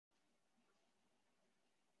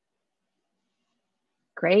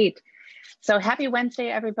Great. So happy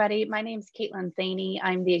Wednesday, everybody. My name is Caitlin Thaney.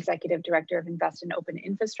 I'm the Executive Director of Invest in Open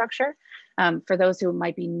Infrastructure. For those who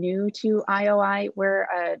might be new to IOI, we're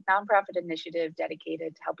a nonprofit initiative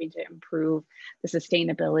dedicated to helping to improve the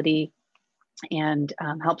sustainability and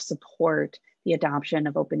help support the adoption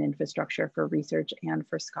of open infrastructure for research and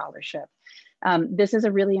for scholarship. This is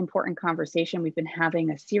a really important conversation. We've been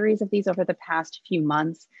having a series of these over the past few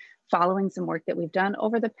months, following some work that we've done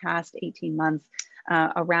over the past 18 months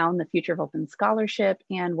around the future of open scholarship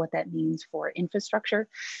and what that means for infrastructure,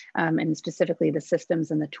 and specifically the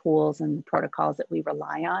systems and the tools and the protocols that we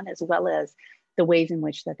rely on, as well as the ways in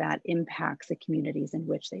which that impacts the communities in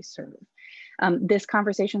which they serve. This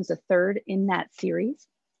conversation is the third in that series,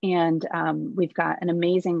 and we've got an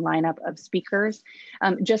amazing lineup of speakers.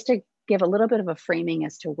 Just to give a little bit of a framing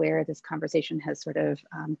as to where this conversation has sort of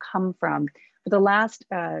come from. For the last,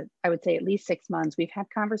 I would say at least 6 months, we've had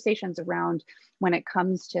conversations around when it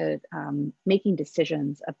comes to making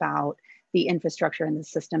decisions about the infrastructure and the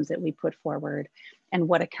systems that we put forward and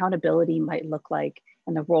what accountability might look like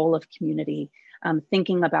and the role of community,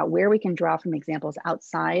 thinking about where we can draw from examples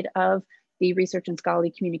outside of the research and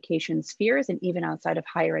scholarly communication spheres and even outside of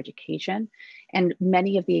higher education. And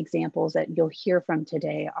many of the examples that you'll hear from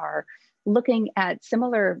today are looking at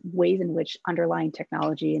similar ways in which underlying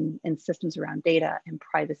technology and systems around data and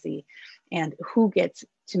privacy and who gets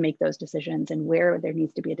to make those decisions and where there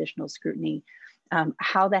needs to be additional scrutiny,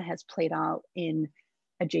 how that has played out in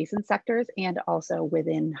adjacent sectors and also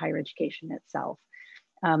within higher education itself.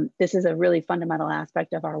 This is a really fundamental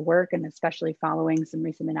aspect of our work, and especially following some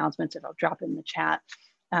recent announcements that I'll drop in the chat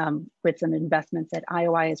with some investments that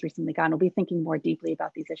IOI has recently gone. We'll be thinking more deeply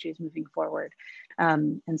about these issues moving forward.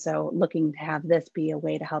 And so looking to have this be a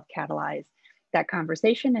way to help catalyze that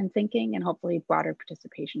conversation and thinking and hopefully broader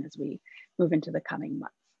participation as we move into the coming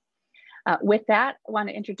months. With that, I want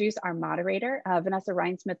to introduce our moderator. Vanessa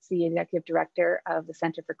Reinsmith's the Executive Director of the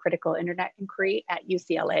Center for Critical Internet Inquiry at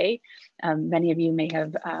UCLA. Many of you may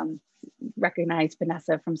have recognized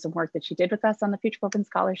Vanessa from some work that she did with us on the Future of Open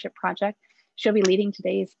Scholarship Project. She'll be leading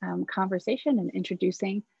today's conversation and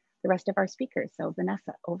introducing the rest of our speakers. So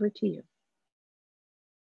Vanessa, over to you.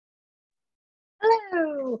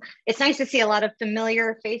 Hello. It's nice to see a lot of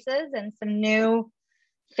familiar faces and some new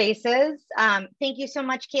faces. Thank you so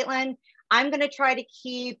much, Caitlin. I'm going to try to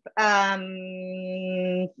keep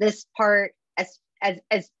this part as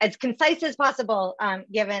concise as possible,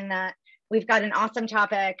 given that we've got an awesome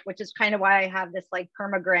topic, which is kind of why I have this like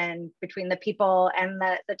perma-grin between the people and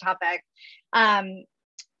the topic.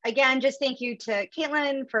 Again, just thank you to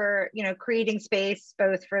Caitlin for creating space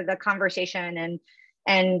both for the conversation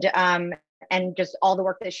and just all the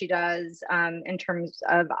work that she does in terms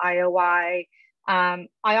of IOI. I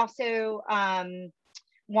also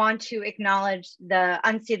want to acknowledge the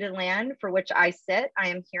unceded land for which I sit. I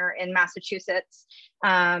am here in Massachusetts,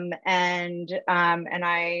 and I'm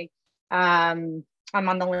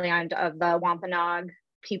on the land of the Wampanoag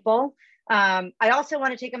people. I also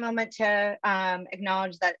want to take a moment to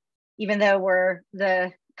acknowledge that even though we're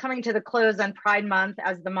coming to the close on Pride Month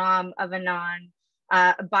as the mom of a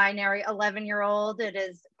non-binary 11-year-old, it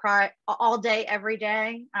is Pride all day, every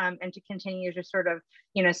day, and to continue to sort of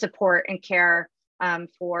support and care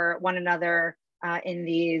for one another in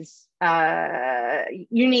these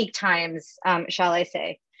unique times, shall I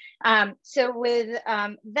say. So with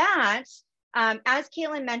that, as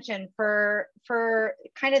Caitlin mentioned, for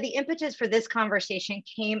kind of the impetus for this conversation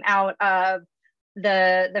came out of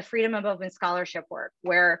the Freedom of Open Scholarship work,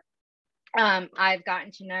 where I've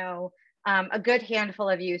gotten to know a good handful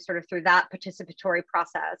of you sort of through that participatory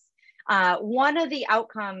process. One of the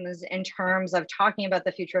outcomes in terms of talking about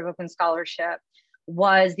the future of open scholarship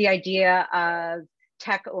was the idea of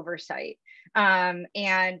tech oversight, and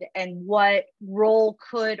what role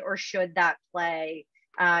could or should that play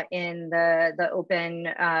in the open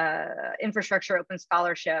infrastructure, open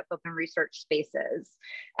scholarship, open research spaces.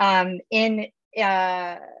 As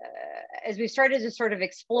we started to sort of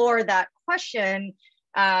explore that question,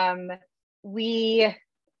 we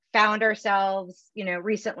found ourselves,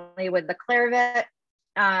 recently with the Clarivate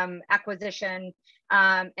acquisition,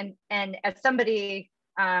 and as somebody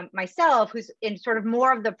myself who's in sort of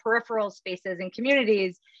more of the peripheral spaces and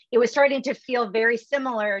communities, it was starting to feel very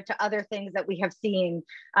similar to other things that we have seen,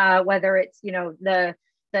 whether it's the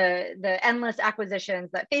endless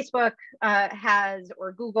acquisitions that Facebook has,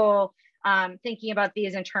 or Google, thinking about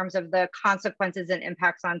these in terms of the consequences and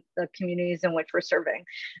impacts on the communities in which we're serving.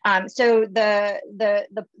 So the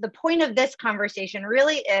point of this conversation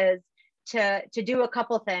really is to do a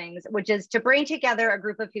couple things, which is to bring together a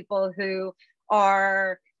group of people who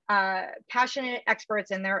are passionate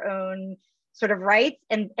experts in their own sort of rights,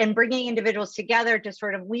 and bringing individuals together to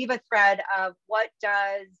sort of weave a thread of what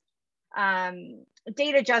does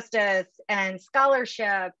data justice and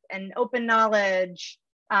scholarship and open knowledge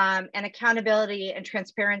and accountability and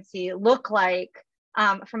transparency look like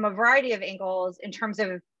from a variety of angles in terms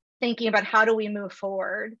of thinking about how do we move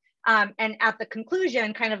forward. And at the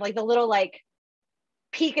conclusion, kind of like the little like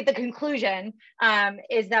peek at the conclusion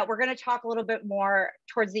is that we're going to talk a little bit more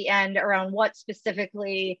towards the end around what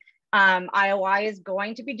specifically IOI is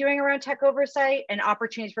going to be doing around tech oversight and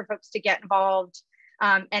opportunities for folks to get involved.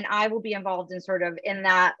 And I will be involved in sort of in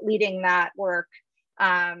that, leading that work.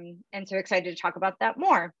 And so excited to talk about that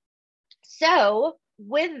more. So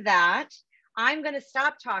with that, I'm going to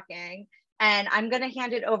stop talking and I'm going to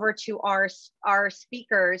hand it over to our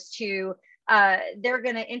speakers to, they're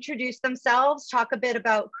going to introduce themselves, talk a bit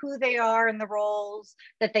about who they are and the roles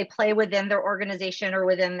that they play within their organization or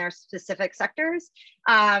within their specific sectors.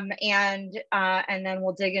 And then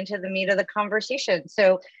we'll dig into the meat of the conversation.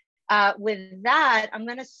 So with that, I'm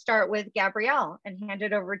going to start with Gabrielle and hand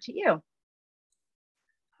it over to you.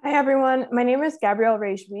 Hi, everyone. My name is Gabrielle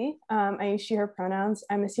Rejwi. I use she, her pronouns.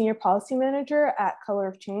 I'm a senior policy manager at Color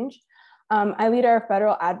of Change. I lead our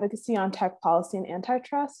federal advocacy on tech policy and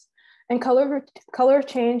antitrust. And Color of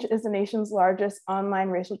Change is the nation's largest online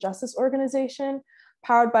racial justice organization,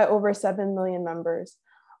 powered by over 7 million members.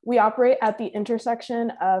 We operate at the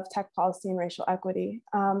intersection of tech policy and racial equity.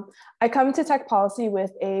 I come to tech policy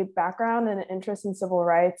with a background and an interest in civil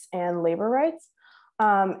rights and labor rights.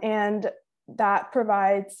 And that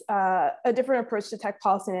provides a different approach to tech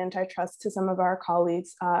policy and antitrust to some of our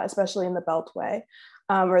colleagues, especially in the Beltway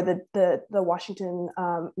or the Washington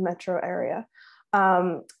metro area.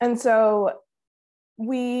 And so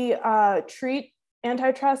we treat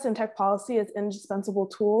antitrust and tech policy as indispensable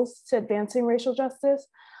tools to advancing racial justice.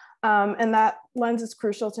 And that lens is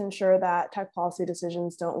crucial to ensure that tech policy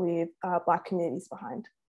decisions don't leave Black communities behind.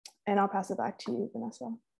 And I'll pass it back to you,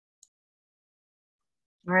 Vanessa.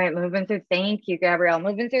 All right, moving through, thank you, Gabrielle.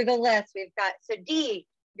 Moving through the list, we've got, so Dee,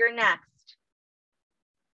 you're next.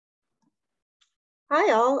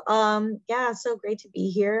 Hi all, yeah, so great to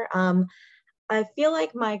be here. I feel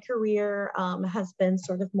like my career has been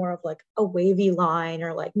sort of more of like a wavy line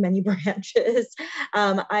or like many branches.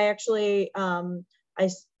 I actually,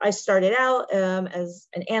 I started out as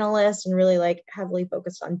an analyst and really like heavily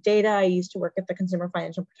focused on data. I used to work at the Consumer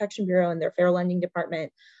Financial Protection Bureau in their fair lending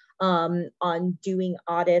department on doing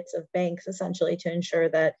audits of banks essentially to ensure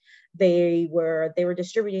that they were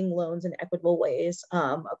distributing loans in equitable ways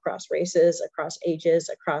across races, across ages,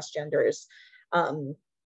 across genders.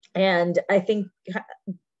 And I think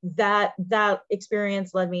that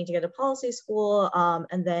experience led me to go to policy school.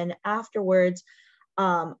 And then afterwards,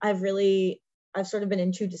 I've sort of been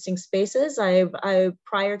in two distinct spaces.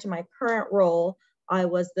 Prior to my current role, I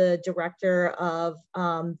was the director of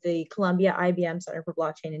the Columbia IBM Center for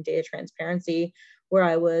Blockchain and Data Transparency, where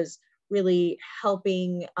I was really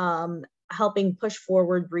helping push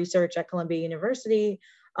forward research at Columbia University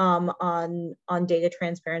on data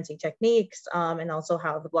transparency techniques and also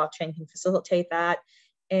how the blockchain can facilitate that.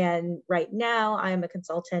 And right now, I'm a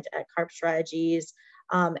consultant at CARP Strategies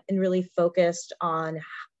and really focused on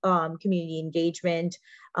community engagement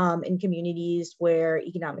in communities where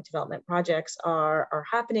economic development projects are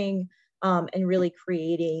happening and really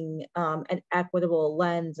creating an equitable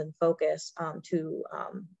lens and focus to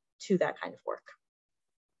that kind of work.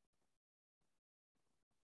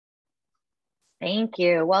 Thank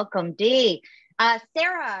you. Welcome, Dee.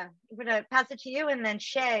 Sarah, I'm going to pass it to you, and then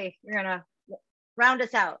Shay, you're going to round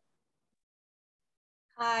us out.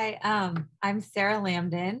 Hi, I'm Sarah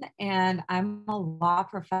Lambden, and I'm a law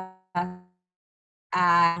professor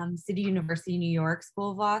at City University, New York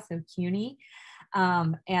School of Law, so CUNY.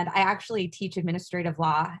 And I actually teach administrative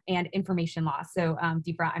law and information law. So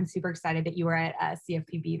Deepra, I'm super excited that you were at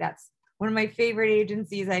CFPB. That's one of my favorite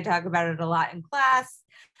agencies. I talk about it a lot in class.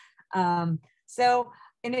 So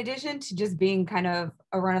in addition to just being kind of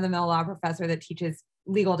a run-of-the-mill law professor that teaches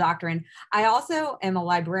legal doctrine, I also am a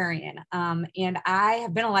librarian. And I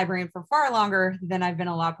have been a librarian for far longer than I've been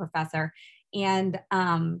a law professor. And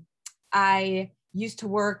I used to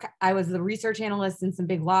work, I was the research analyst in some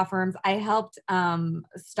big law firms. I helped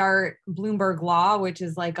start Bloomberg Law, which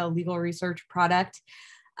is like a legal research product.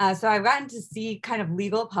 So I've gotten to see kind of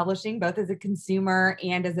legal publishing, both as a consumer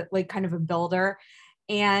and as like kind of a builder.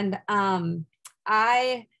 And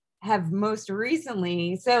I have most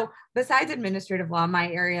recently, so besides administrative law,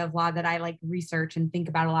 my area of law that I like research and think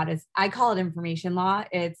about a lot is, I call it information law.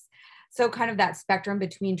 It's so kind of that spectrum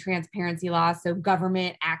between transparency laws, so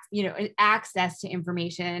government access to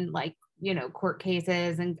information like, court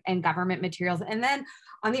cases and government materials. And then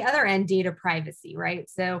on the other end, data privacy, right?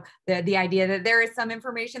 So the idea that there is some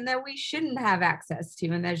information that we shouldn't have access to,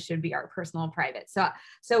 and that should be our personal private. So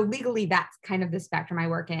legally, that's kind of the spectrum I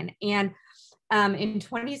work in. And in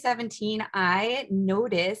 2017, I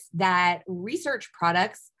noticed that research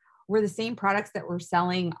products were the same products that were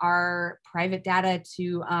selling our private data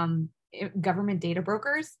to government data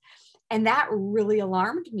brokers. And that really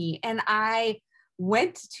alarmed me. And I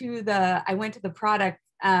went to the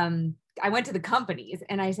companies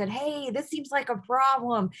and I said, hey, this seems like a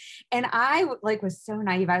problem. And I was so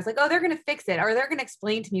naive. I was like, oh, they're going to fix it, or they're going to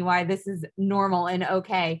explain to me why this is normal and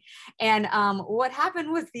okay. And what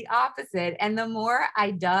happened was the opposite. And the more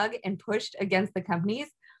I dug and pushed against the companies,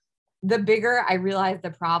 the bigger I realized the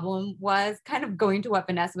problem was, kind of going to what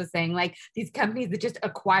Vanessa was saying, like these companies that just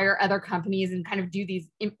acquire other companies and kind of do these,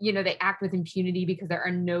 they act with impunity because there are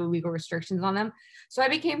no legal restrictions on them. So I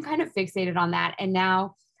became kind of fixated on that. And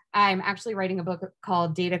now I'm actually writing a book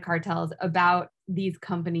called Data Cartels about these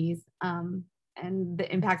companies and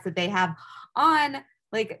the impacts that they have on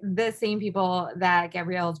like the same people that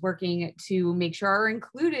Gabrielle is working to make sure are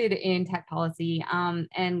included in tech policy,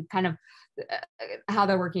 and kind of how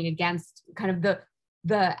they're working against kind of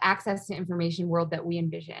the access to information world that we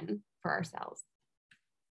envision for ourselves.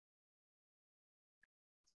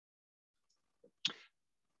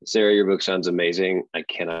 Sarah, your book sounds amazing. I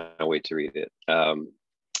cannot wait to read it. Hi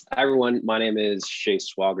everyone, my name is Shay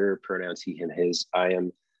Swagger, pronouns he, him, his. I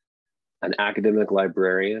am an academic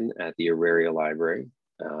librarian at the Auraria Library.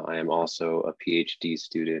 I am also a PhD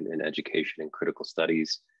student in education and critical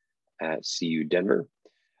studies at CU Denver.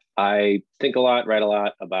 I think a lot, write a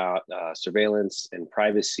lot about surveillance and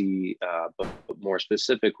privacy, but more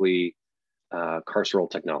specifically,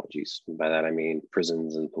 carceral technologies. By that, I mean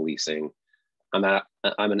prisons and policing. I'm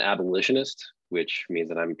an abolitionist, which means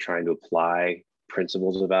that I'm trying to apply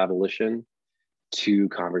principles of abolition to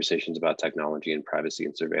conversations about technology and privacy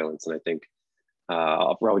and surveillance. And I think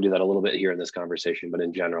I'll probably do that a little bit here in this conversation, but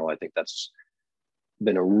in general, I think that's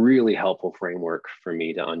been a really helpful framework for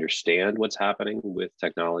me to understand what's happening with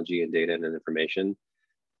technology and data and information.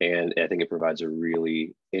 And I think it provides a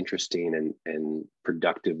really interesting and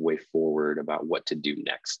productive way forward about what to do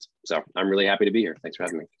next. So I'm really happy to be here. Thanks for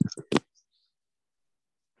having me.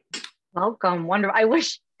 Welcome, wonderful. I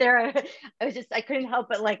wish Sarah, I couldn't help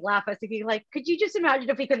but like laugh. I was thinking like, could you just imagine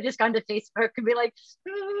if we could have just gone to Facebook and be like,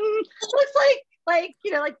 looks like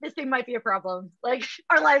this thing might be a problem. Like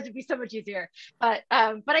our lives would be so much easier. But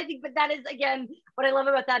I think, but that is, again, what I love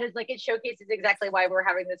about that is like, it showcases exactly why we're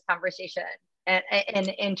having this conversation. And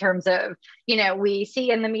in terms of, we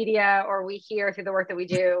see in the media or we hear through the work that we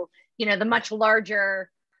do, the much larger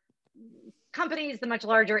companies, the much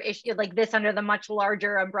larger issue like this under the much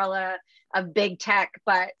larger umbrella of big tech,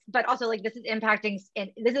 but also like this is impacting,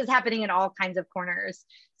 this is happening in all kinds of corners.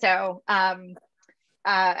 So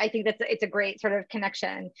I think it's a great sort of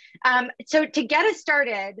connection. So to get us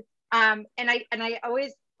started, and I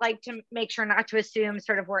always like to make sure not to assume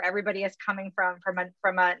sort of where everybody is coming from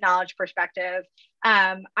a knowledge perspective.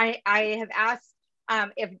 I have asked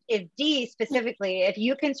if Dee specifically, if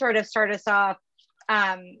you can sort of start us off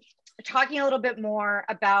talking a little bit more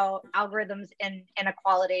about algorithms and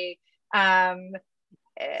inequality, and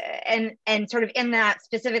sort of in that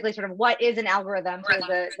specifically sort of what is an algorithm,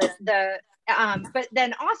 so but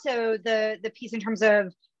then also the piece in terms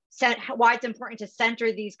of why it's important to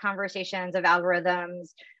center these conversations of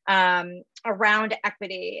algorithms around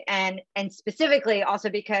equity, and specifically also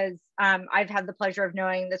because I've had the pleasure of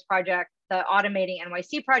knowing this project, the Automating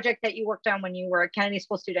NYC project that you worked on when you were a Kennedy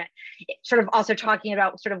School student, sort of also talking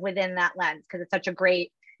about sort of within that lens, because it's such a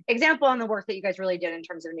great example on the work that you guys really did in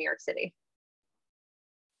terms of New York City.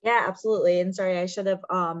 Yeah, absolutely. And sorry, I should have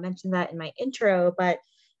mentioned that in my intro, but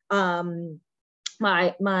my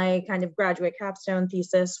kind of graduate capstone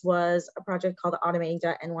thesis was a project called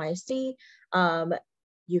Automating.NYC.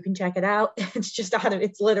 You can check it out.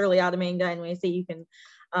 It's literally Automating.NYC.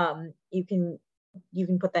 You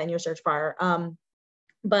can put that in your search bar.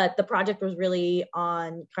 But the project was really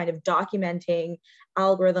on kind of documenting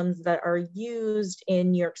algorithms that are used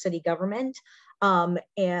in New York City government,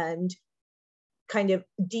 and kind of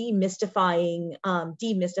demystifying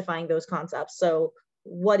those concepts. So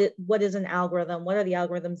what is an algorithm? What are the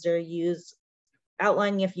algorithms that are used?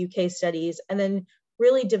 Outlining a few case studies, and then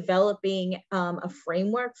really developing a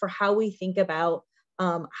framework for how we think about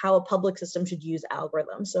how a public system should use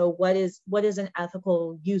algorithms. So what is an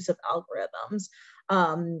ethical use of algorithms?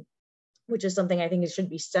 which is something I think it should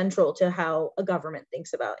be central to how a government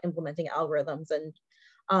thinks about implementing algorithms. And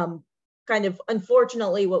kind of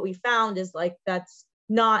unfortunately, what we found is like that's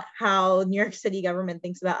not how New York City government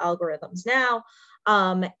thinks about algorithms now.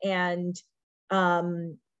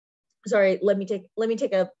 Sorry, let me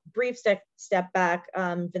take a brief step back.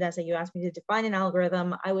 Vanessa, you asked me to define an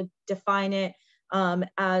algorithm. I would define it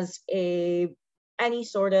as any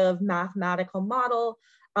sort of mathematical model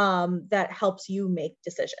that helps you make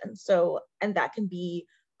decisions. So, and that can be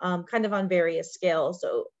kind of on various scales.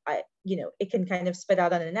 So it can kind of spit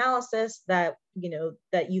out an analysis that,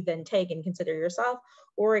 that you then take and consider yourself,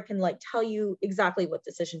 or it can like tell you exactly what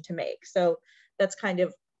decision to make. So that's kind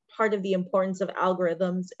of part of the importance of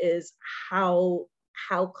algorithms, is how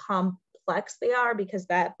complex they are, because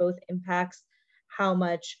that both impacts how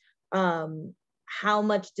much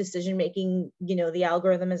decision making the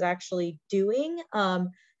algorithm is actually doing,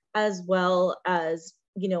 as well as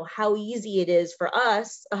how easy it is for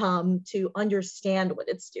us to understand what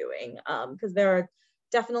it's doing, because there are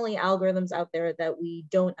definitely algorithms out there that we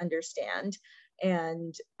don't understand.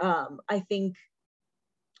 And I think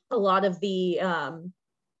a lot of the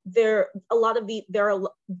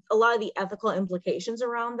ethical implications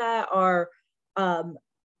around that are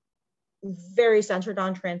very centered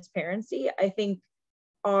on transparency. I think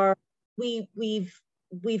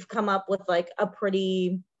we've come up with like a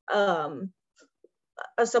pretty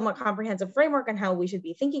a somewhat comprehensive framework on how we should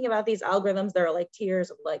be thinking about these algorithms. There are like tiers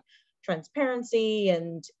of like transparency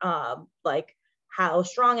and like how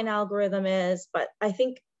strong an algorithm is. But I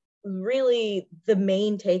think really the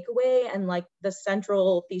main takeaway and like the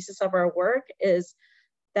central thesis of our work is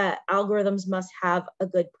that algorithms must have a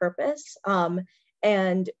good purpose,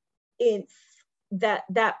 and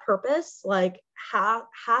that purpose like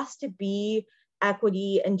has to be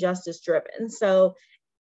equity and justice driven. So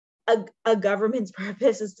a government's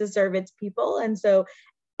purpose is to serve its people, and so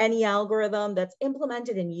any algorithm that's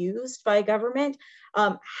implemented and used by government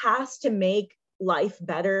has to make life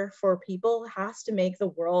better for people, has to make the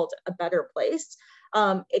world a better place.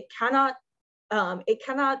 It cannot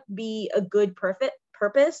be a good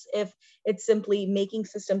purpose if it's simply making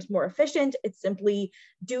systems more efficient. It's simply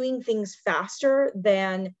doing things faster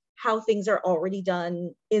than how things are already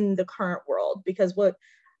done in the current world. Because what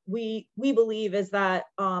we believe is that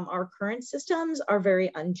our current systems are very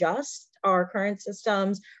unjust. Our current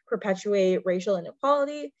systems perpetuate racial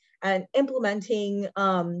inequality, and implementing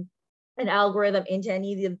an algorithm into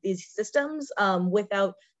any of these systems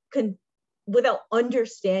without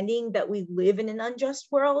understanding that we live in an unjust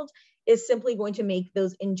world is simply going to make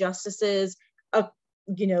those injustices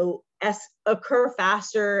occur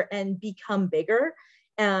faster and become bigger,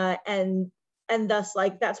 and thus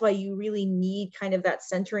like that's why you really need kind of that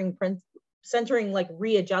centering like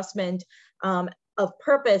readjustment of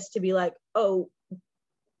purpose to be like, oh,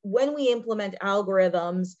 when we implement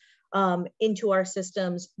algorithms into our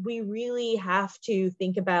systems, we really have to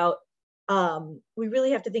think about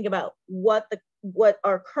what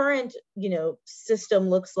our current system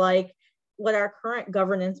looks like, what our current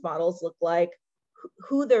governance models look like,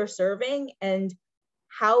 who they're serving, and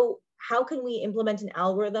how can we implement an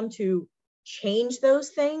algorithm to change those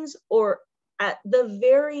things, or at the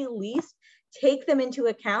very least take them into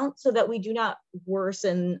account so that we do not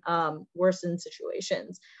worsen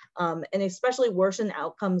situations, and especially worsen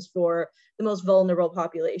outcomes for the most vulnerable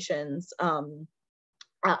populations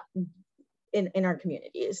in our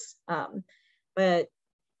communities. But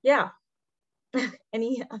yeah,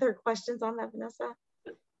 any other questions on that, Vanessa?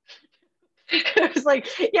 It was like,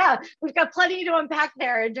 yeah, we've got plenty to unpack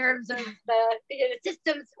there in terms of the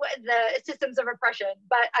systems of oppression.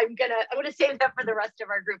 But I'm gonna save that for the rest of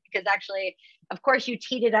our group, because actually, of course, you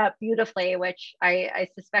teed it up beautifully, which I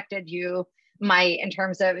suspected you might, in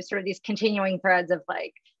terms of sort of these continuing threads of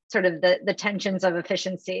like sort of the tensions of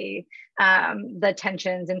efficiency, the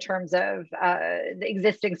tensions in terms of the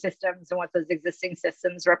existing systems and what those existing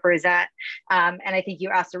systems represent. And I think you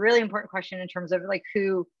asked a really important question in terms of like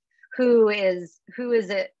who is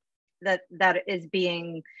it that is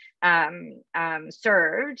being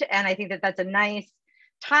served. And I think that that's a nice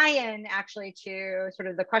tie-in actually to sort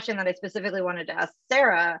of the question that I specifically wanted to ask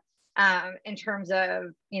Sarah, in terms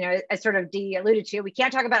of, as sort of Dee alluded to, we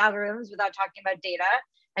can't talk about algorithms without talking about data.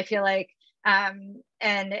 I feel like, and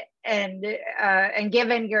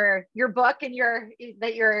given your book and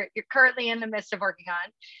that you're currently in the midst of working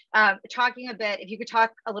on, talking a bit, if you could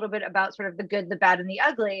talk a little bit about sort of the good, the bad, and the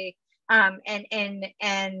ugly, and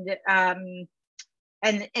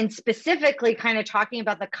and specifically kind of talking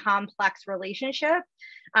about the complex relationship.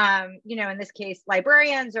 You know, in this case,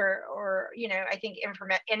 librarians or you know, I think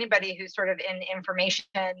anybody who's sort of in information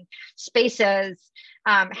spaces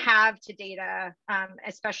have to data,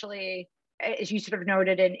 especially as you sort of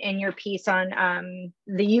noted in your piece on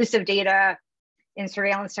the use of data in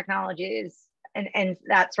surveillance technologies and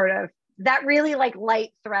that sort of, that really like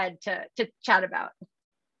light thread to chat about.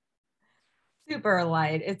 Super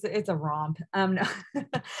light. It's a romp. No.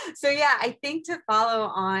 So yeah, I think to follow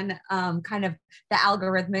on kind of the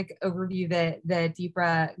algorithmic overview that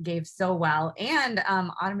Deepra gave so well, and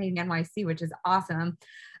automating NYC, which is awesome.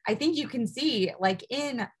 I think you can see like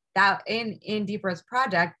in Deepra's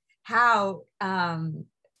project how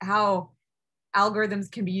algorithms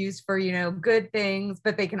can be used for, you know, good things,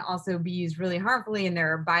 but they can also be used really harmfully, and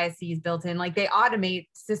there are biases built in. Like they automate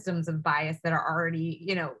systems of bias that are already,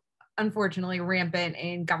 you know, unfortunately rampant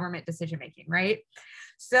in government decision making, right?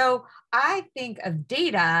 So I think of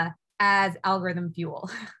data as algorithm fuel.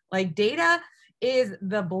 Like data is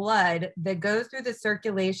the blood that goes through the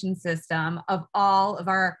circulation system of all of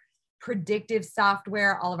our predictive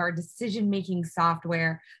software, all of our decision-making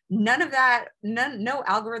software. None of that, no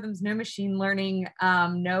algorithms, no machine learning,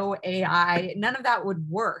 no AI, none of that would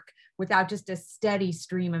work without just a steady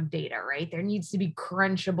stream of data, right? There needs to be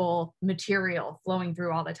crunchable material flowing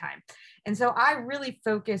through all the time. And so I really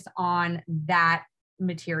focus on that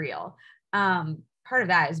material. Part of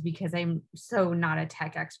that is because I'm so not a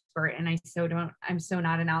tech expert, and I'm so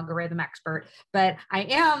not an algorithm expert, but I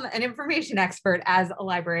am an information expert as a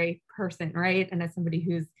library person, right? And as somebody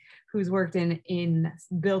who's worked in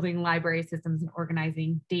building library systems and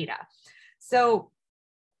organizing data. So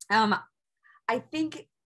I think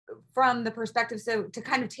from the perspective, so to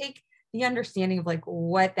kind of take the understanding of like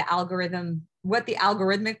what the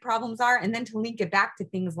algorithmic problems are, and then to link it back to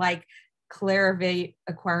things like Clarivate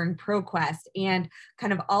acquiring ProQuest and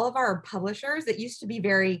kind of all of our publishers that used to be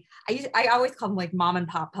very, I always call them like mom and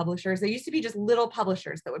pop publishers. They used to be just little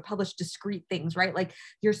publishers that would publish discrete things, right? Like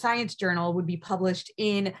your science journal would be published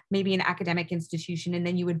in maybe an academic institution, and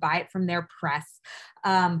then you would buy it from their press.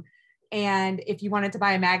 And if you wanted to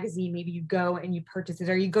buy a magazine, maybe you go and you purchase it,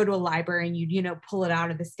 or you go to a library and you know, pull it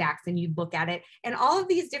out of the stacks and you'd look at it. And all of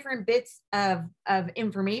these different bits of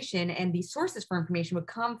information and these sources for information would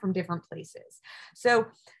come from different places. So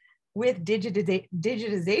with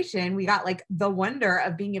digitization, we got like the wonder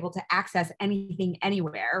of being able to access anything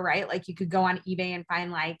anywhere, right? Like you could go on eBay and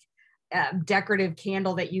find like decorative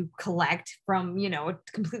candle that you collect from, you know, a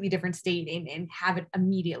completely different state and have it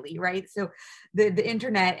immediately, right? So the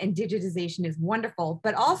internet and digitization is wonderful,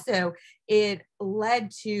 but also it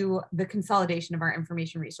led to the consolidation of our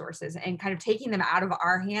information resources and kind of taking them out of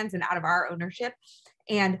our hands and out of our ownership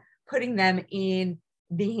and putting them in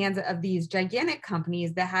the hands of these gigantic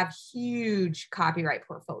companies that have huge copyright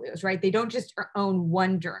portfolios, right? They don't just own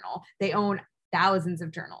one journal, they own thousands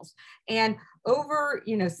of journals. And over,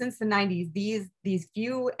 you know, since the 90s, these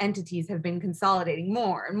few entities have been consolidating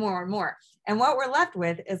more and more and more. And what we're left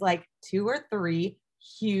with is like 2 or 3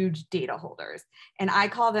 huge data holders. And I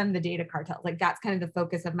call them the data cartels. Like that's kind of the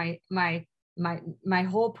focus of my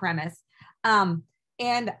whole premise.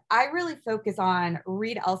 And I really focus on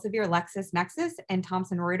Reed Elsevier, LexisNexis, and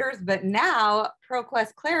Thomson Reuters. But now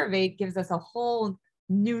ProQuest Clarivate gives us a whole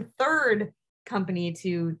new third company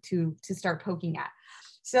to start poking at.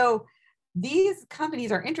 So these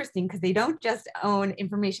companies are interesting because they don't just own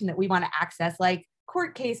information that we want to access, like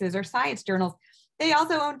court cases or science journals. They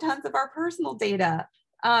also own tons of our personal data.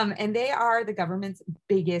 And they are the government's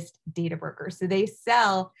biggest data brokers. So they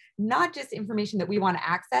sell not just information that we want to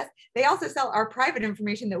access, they also sell our private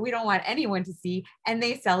information that we don't want anyone to see, and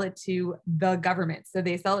they sell it to the government. So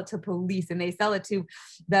they sell it to police, and they sell it to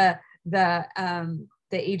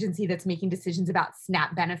the agency that's making decisions about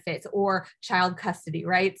SNAP benefits or child custody,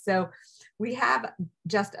 right? So we have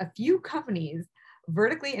just a few companies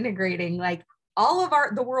vertically integrating like all of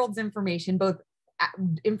the world's information, both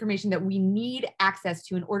information that we need access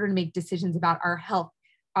to in order to make decisions about our health,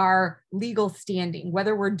 our legal standing,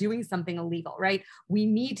 whether we're doing something illegal, right? We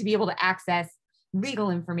need to be able to access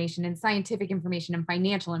legal information and scientific information and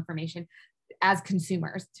financial information as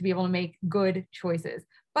consumers to be able to make good choices.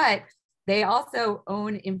 But they also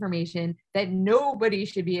own information that nobody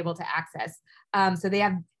should be able to access. So they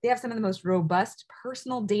have some of the most robust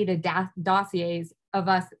personal data dossiers of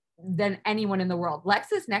us than anyone in the world.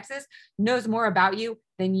 LexisNexis knows more about you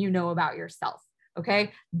than you know about yourself.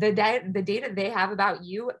 Okay, the data they have about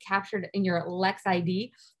you captured in your Lex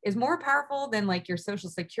ID is more powerful than like your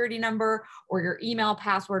social security number or your email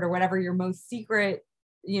password or whatever your most secret,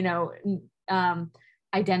 you know,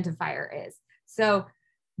 identifier is. So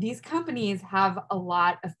these companies have a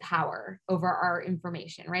lot of power over our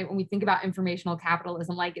information, right? When we think about informational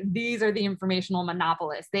capitalism, like these are the informational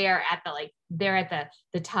monopolists. They are at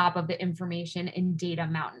the top of the information and data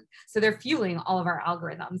mountain. So they're fueling all of our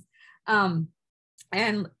algorithms.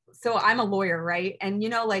 And so I'm a lawyer, right? And you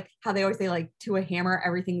know, like how they always say, like, to a hammer,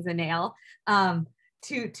 everything's a nail.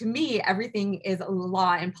 To me, everything is a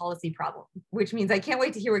law and policy problem, which means I can't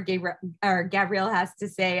wait to hear what Gabrielle has to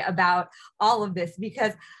say about all of this,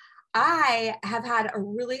 because I have had a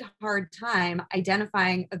really hard time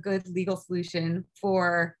identifying a good legal solution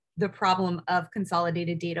for the problem of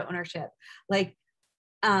consolidated data ownership. Like,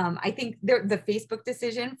 I think the Facebook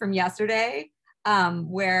decision from yesterday,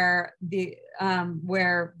 where the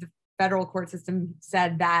federal court system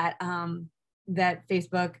said that that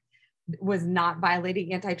Facebook was not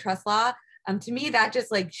violating antitrust law. To me, that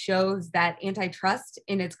just like shows that antitrust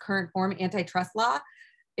in its current form, antitrust law,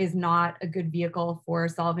 is not a good vehicle for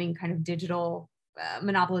solving kind of digital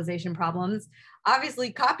monopolization problems.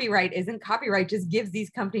 Obviously, copyright isn't. Copyright just gives these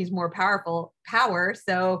companies more power.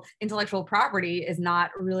 So intellectual property is not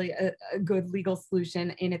really a good legal solution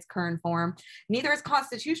in its current form. Neither is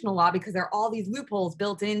constitutional law, because there are all these loopholes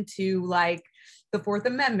built into like the Fourth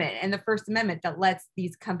Amendment and the First Amendment that lets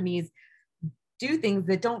these companies do things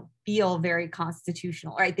that don't feel very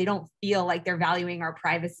constitutional, right? They don't feel like they're valuing our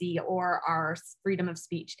privacy or our freedom of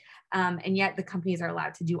speech. And yet the companies are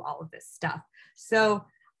allowed to do all of this stuff. So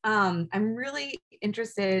I'm really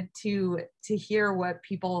interested to hear what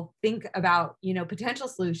people think about, you know, potential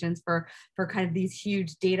solutions for kind of these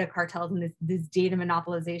huge data cartels and this data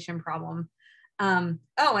monopolization problem. Oh,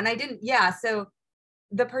 and I didn't, yeah, so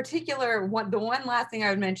the one last thing I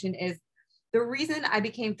would mention is the reason I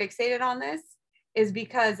became fixated on this is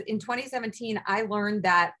because in 2017, I learned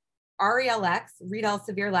that RELX, Reed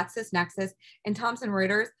Elsevier, LexisNexis, and Thomson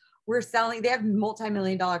Reuters were selling, they have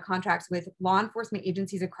multi-million-dollar contracts with law enforcement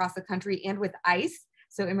agencies across the country and with ICE,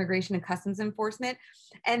 so Immigration and Customs Enforcement,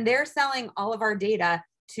 and they're selling all of our data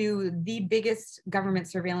to the biggest government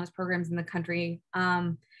surveillance programs in the country,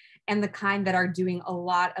 and the kind that are doing a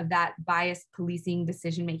lot of that biased policing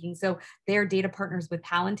decision-making. So they're data partners with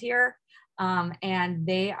Palantir, and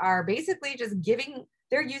they are basically just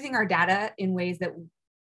they're using our data in ways that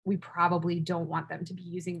we probably don't want them to be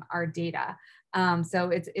using our data. So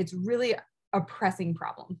it's really a pressing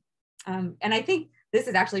problem. And I think this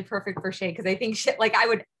is actually perfect for Shay, because I think like I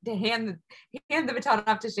would hand the baton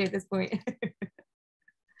off to Shay at this point.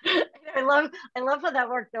 I love how that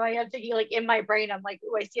works. Though I am thinking, like, in my brain, I'm like,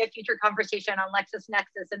 oh, I see a future conversation on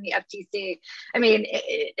LexisNexis and the FTC. I mean,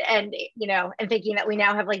 and you know, and thinking that we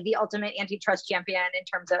now have like the ultimate antitrust champion in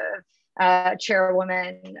terms of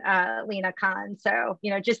chairwoman Lena Khan. So,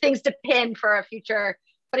 you know, just things to pin for a future.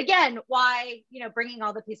 But again, why, you know, bringing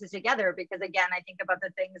all the pieces together? Because again, I think about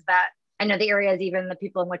the things that I know the areas, even the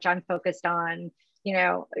people in which I'm focused on, you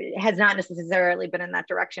know, has not necessarily been in that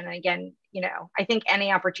direction. And again, you know, I think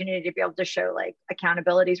any opportunity to be able to show like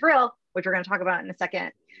accountability is real, which we're going to talk about in a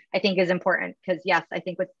second, I think is important, because yes, I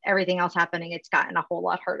think with everything else happening, it's gotten a whole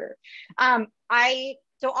lot harder.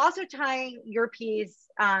 So also tying your piece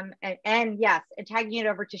and yes, and tagging it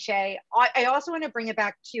over to Shay, I also want to bring it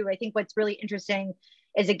back to, I think what's really interesting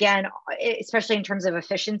is, again, especially in terms of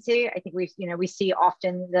efficiency, I think we see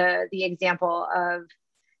often the example of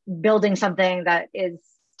building something that is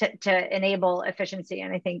to enable efficiency.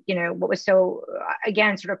 And I think, you know, what was so,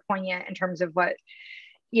 again, sort of poignant in terms of what,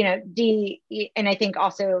 you know, and I think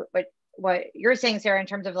also what you're saying, Sarah, in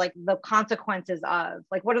terms of like the consequences of,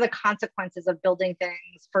 like, what are the consequences of building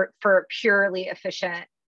things for purely efficient,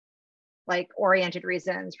 like oriented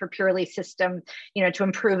reasons, for purely system, you know, to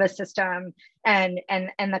improve a system, and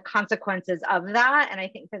the consequences of that. And I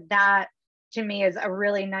think that to me is a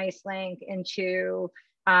really nice link into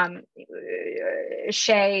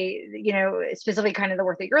Shay, you know, specifically kind of the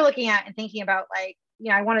work that you're looking at and thinking about, like,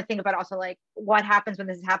 you know, I want to think about also like what happens when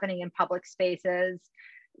this is happening in public spaces,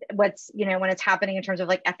 what's, you know, when it's happening in terms of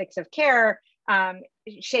like ethics of care.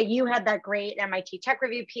 Shay, you had that great MIT Tech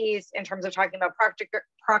Review piece in terms of talking about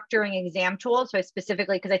proctoring exam tools. So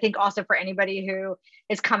specifically, because I think also for anybody who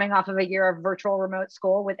is coming off of a year of virtual remote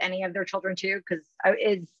school with any of their children too, because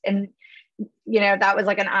you know, that was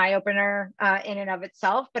like an eye opener in and of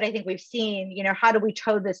itself. But I think we've seen, you know, how do we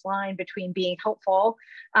toe this line between being helpful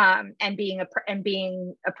and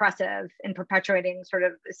being oppressive and perpetuating sort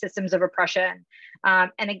of systems of oppression.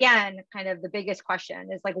 And again, kind of the biggest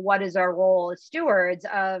question is like, what is our role as stewards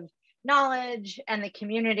of knowledge and the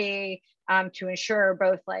community to ensure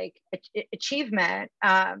both like achievement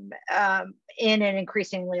in an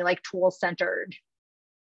increasingly like tool-centered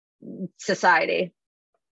society?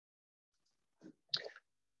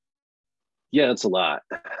 Yeah, that's a lot.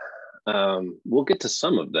 We'll get to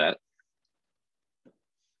some of that.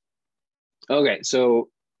 Okay, so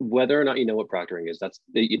whether or not you know what proctoring is,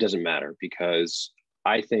 it doesn't matter, because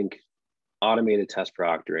I think automated test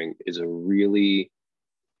proctoring is a really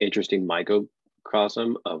interesting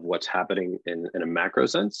microcosm of what's happening in a macro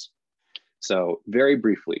sense. So very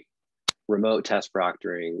briefly, remote test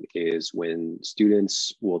proctoring is when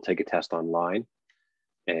students will take a test online,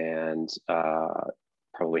 and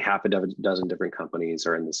probably half a dozen different companies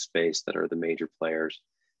are in the space that are the major players.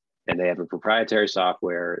 And they have a proprietary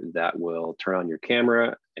software that will turn on your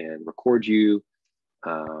camera and record you,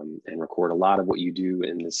 and record a lot of what you do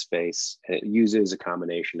in this space. And it uses a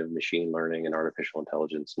combination of machine learning and artificial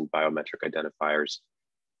intelligence and biometric identifiers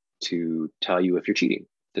to tell you if you're cheating,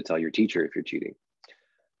 to tell your teacher if you're cheating.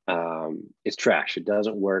 It's trash. It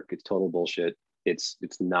doesn't work. It's total bullshit. It's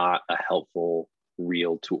not a helpful,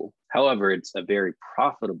 real tool. However, it's a very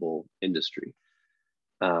profitable industry.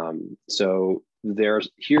 So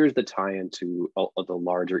here's the tie-in to the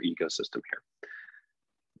larger ecosystem here.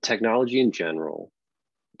 Technology in general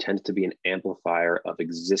tends to be an amplifier of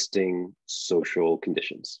existing social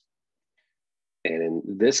conditions. And in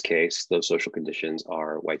this case, those social conditions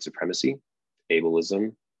are white supremacy,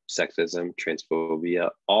 ableism, sexism, transphobia,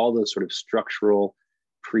 all those sort of structural,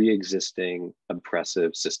 pre-existing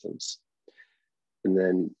oppressive systems. And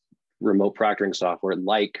then remote proctoring software,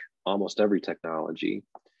 like almost every technology,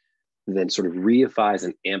 then sort of reifies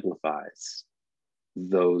and amplifies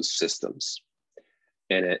those systems.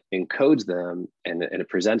 And it encodes them and it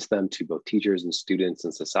presents them to both teachers and students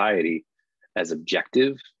and society as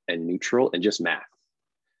objective and neutral and just math.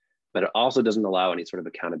 But it also doesn't allow any sort of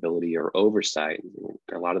accountability or oversight.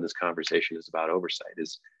 A lot of this conversation is about oversight,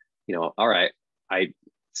 is, all right, I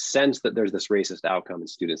sense that there's this racist outcome in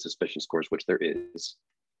student suspicion scores, which there is.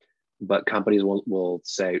 But companies will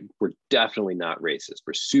say, we're definitely not racist.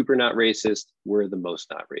 We're super not racist. We're the most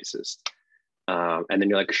not racist. And then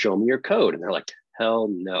you're like, show me your code. And they're like, hell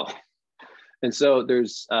no. And so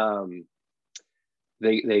there's,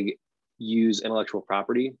 they use intellectual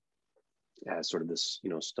property as sort of this,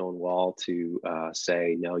 stone wall to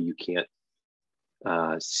say, no, you can't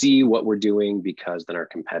see what we're doing, because then our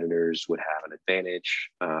competitors would have an advantage.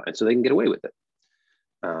 And so they can get away with it.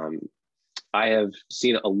 I have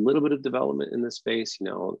seen a little bit of development in this space.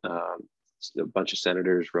 A bunch of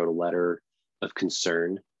senators wrote a letter of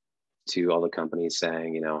concern to all the companies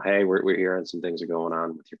saying, hey, we're hearing some things are going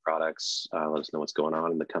on with your products. Let us know what's going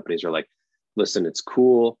on. And the companies are like, listen, it's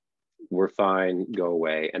cool. We're fine. Go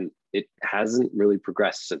away. And it hasn't really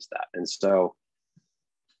progressed since that. And so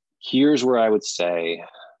here's where I would say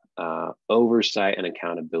oversight and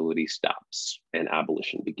accountability stops and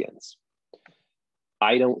abolition begins.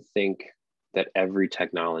 I don't think that every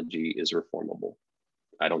technology is reformable.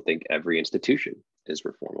 I don't think every institution is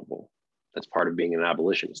reformable. That's part of being an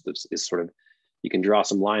abolitionist. Is sort of, you can draw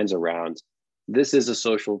some lines around, this is a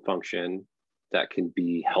social function that can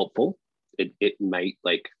be helpful. It might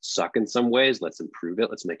suck in some ways. Let's improve it.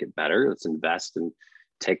 Let's make it better. Let's invest and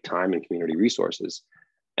take time and community resources.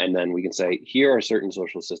 And then we can say, here are certain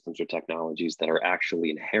social systems or technologies that are actually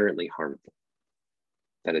inherently harmful,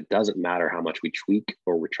 that it doesn't matter how much we tweak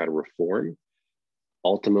or we try to reform.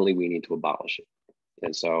 Ultimately, we need to abolish it.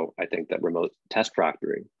 And so I think that remote test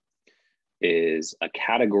proctoring is a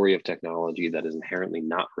category of technology that is inherently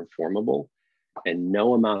not reformable, and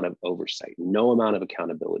no amount of oversight, no amount of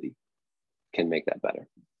accountability can make that better.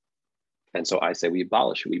 And so I say we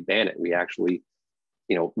abolish it, we ban it. We actually,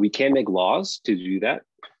 we can make laws to do that.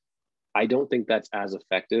 I don't think that's as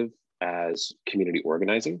effective as community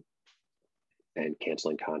organizing and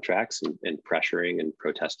canceling contracts and pressuring and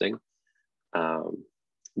protesting.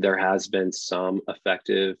 There has been some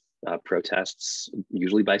effective protests,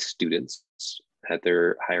 usually by students at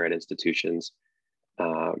their higher ed institutions,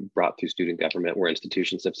 brought through student government, where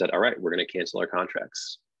institutions have said, all right, we're going to cancel our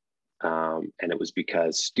contracts. And it was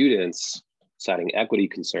because students, citing equity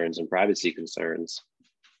concerns and privacy concerns,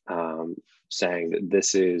 saying that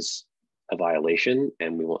this is a violation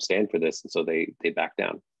and we won't stand for this. And so they backed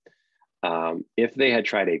down. If they had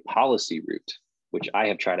tried a policy route, which I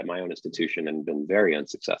have tried at my own institution and been very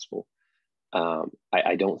unsuccessful,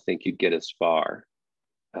 I don't think you'd get as far.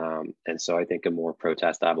 And so I think a more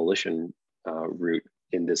protest abolition route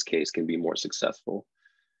in this case can be more successful.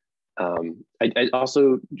 I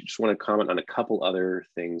also just want to comment on a couple other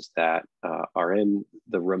things that are in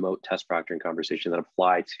the remote test proctoring conversation that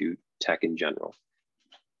apply to tech in general.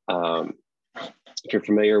 If you're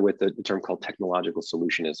familiar with the term called technological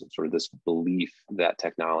solutionism, sort of this belief that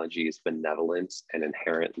technology is benevolent and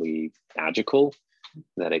inherently magical,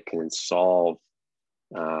 that it can solve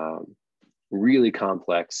really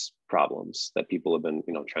complex problems that people have been,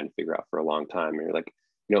 trying to figure out for a long time. And you're like,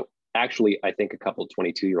 actually, I think a couple of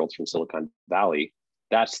 22-year-olds from Silicon Valley,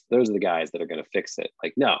 those are the guys that are going to fix it.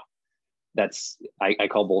 Like, no, I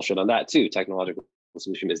call bullshit on that too. Technological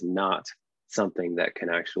solution is not something that can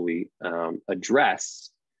actually address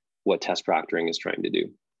what test proctoring is trying to do.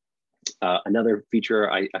 Another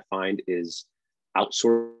feature I find is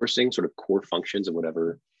outsourcing sort of core functions of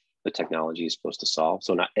whatever the technology is supposed to solve.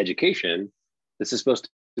 So not education, this is supposed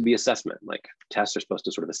to be assessment. Like tests are supposed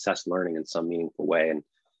to sort of assess learning in some meaningful way. And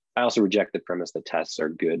I also reject the premise that tests are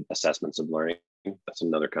good assessments of learning. That's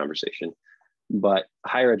another conversation. But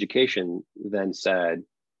higher education then said,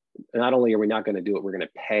 not only are we not going to do it, we're going to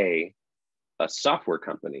pay a software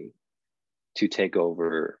company to take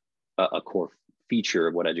over a core feature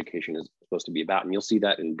of what education is supposed to be about. And you'll see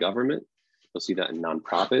that in government, you'll see that in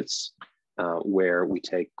nonprofits, where we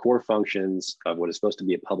take core functions of what is supposed to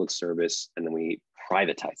be a public service and then we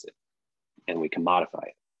privatize it and we commodify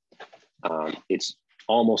it. It's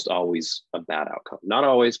almost always a bad outcome. Not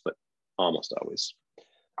always, but almost always.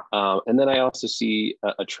 And then I also see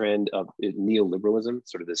a trend of neoliberalism,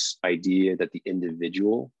 sort of this idea that the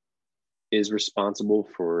individual is responsible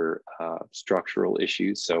for structural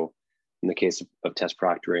issues. So in the case of test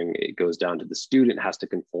proctoring, it goes down to the student has to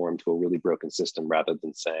conform to a really broken system rather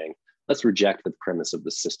than saying, let's reject the premise of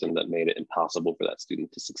the system that made it impossible for that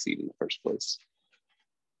student to succeed in the first place.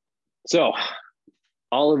 So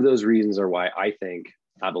all of those reasons are why I think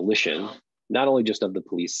abolition, not only just of the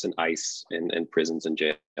police and ICE and prisons and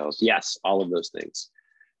jails, yes, all of those things,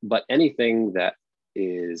 but anything that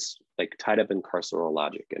is like tied up in carceral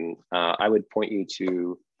logic. And I would point you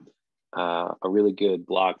to a really good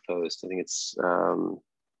blog post. I think it's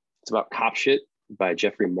about cop shit by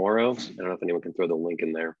Jeffrey Morrow. I don't know if anyone can throw the link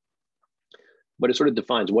in there, but it sort of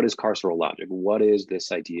defines what is carceral logic. What is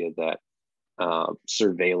this idea that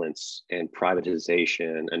surveillance and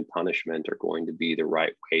privatization and punishment are going to be the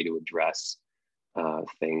right way to address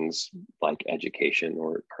things like education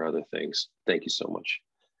or other things. Thank you so much.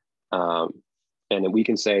 And then we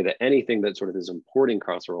can say that anything that sort of is importing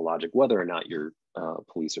carceral logic, whether or not you're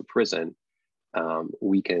police or prison,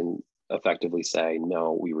 we can effectively say,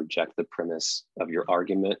 no, we reject the premise of your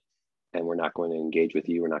argument and we're not going to engage with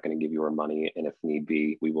you. We're not going to give you our money. And if need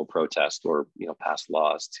be, we will protest or pass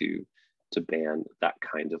laws to ban that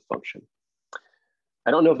kind of function.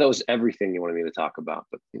 I don't know if that was everything you wanted me to talk about,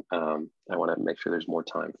 but I want to make sure there's more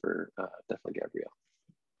time for definitely Gabrielle.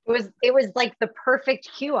 It was like the perfect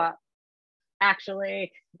cue up,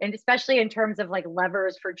 actually, and especially in terms of like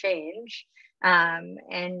levers for change, and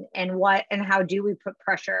how do we put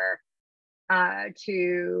pressure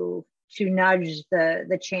to nudge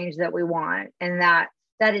the change that we want, and that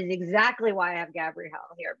is exactly why I have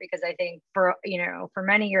Gabrielle here, because I think for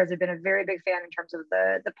many years I've been a very big fan in terms of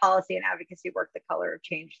the policy and advocacy work that Color of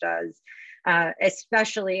Change does,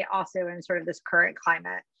 especially also in sort of this current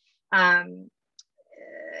climate.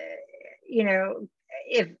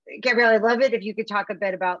 If Gabrielle, I'd love it if you could talk a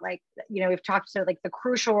bit about we've talked to like the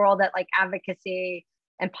crucial role that like advocacy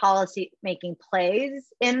and policy making plays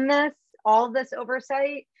in all of this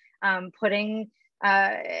oversight, putting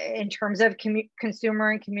in terms of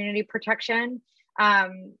consumer and community protection,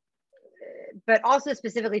 but also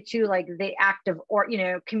specifically to like the act of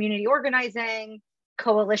community organizing,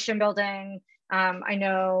 coalition building. I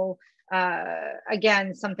know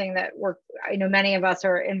again, something that I know many of us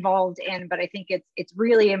are involved in, but I think it's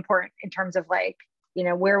really important in terms of like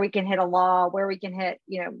where we can hit a law, where we can hit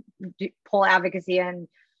pull advocacy in,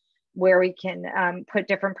 where we can put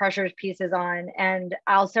different pressures pieces on. And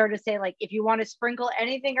I'll sort of say, like, if you want to sprinkle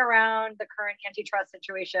anything around the current antitrust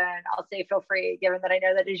situation, I'll say feel free, given that I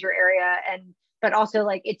know that is your area, but also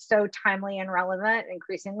like it's so timely and relevant,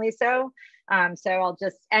 increasingly so. So I'll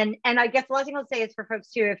just and I guess the last thing I'll say is for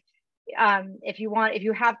folks too, if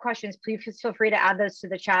you have questions, please feel free to add those to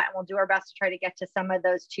the chat, and we'll do our best to try to get to some of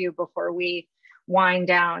those too before we wind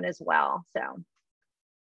down as well. So.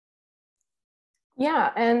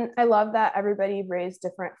 Yeah, and I love that everybody raised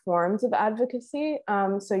different forms of advocacy.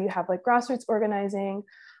 So you have like grassroots organizing,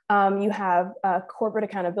 you have corporate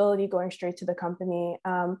accountability going straight to the company.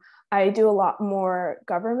 I do a lot more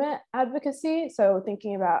government advocacy. So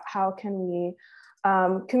thinking about how can we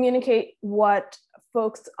communicate what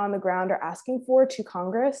folks on the ground are asking for to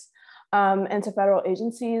Congress and to federal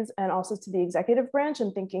agencies, and also to the executive branch,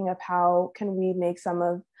 and thinking of how can we make some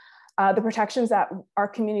of the protections that our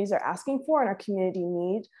communities are asking for and our community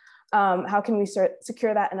need, how can we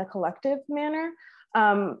secure that in a collective manner?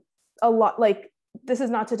 A lot, like, this is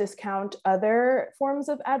not to discount other forms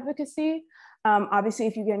of advocacy, Obviously,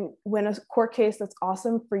 if you can win a court case, that's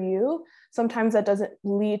awesome for you. Sometimes that doesn't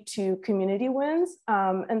lead to community wins.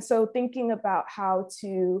 And so thinking about how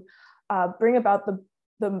to bring about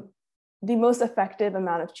the most effective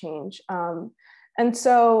amount of change. And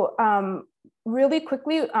so really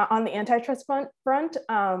quickly on the antitrust front,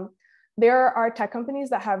 there are tech companies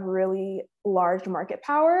that have really large market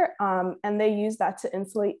power, and they use that to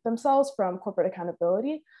insulate themselves from corporate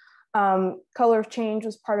accountability. Color of Change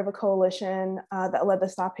was part of a coalition that led the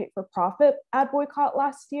Stop Hate for Profit ad boycott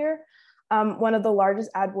last year, one of the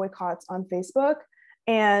largest ad boycotts on Facebook.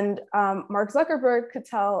 And Mark Zuckerberg could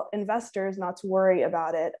tell investors not to worry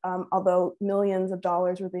about it, although millions of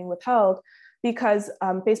dollars were being withheld, because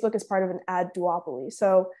Facebook is part of an ad duopoly.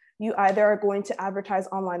 So you either are going to advertise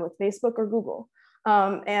online with Facebook or Google.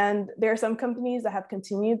 And there are some companies that have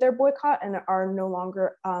continued their boycott and are no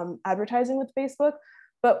longer advertising with Facebook.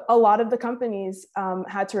 But a lot of the companies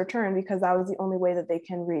had to return because that was the only way that they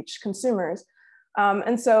can reach consumers.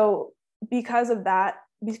 And so because of that,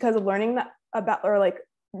 because of learning that about, or like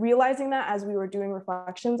realizing that as we were doing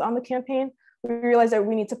reflections on the campaign, we realized that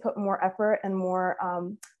we need to put more effort and more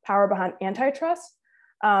power behind antitrust.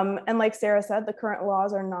 And like Sarah said, the current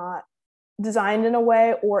laws are not designed in a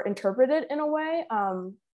way or interpreted in a way,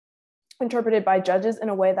 interpreted by judges in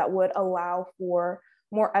a way that would allow for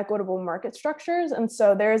more equitable market structures. And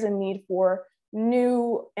so there is a need for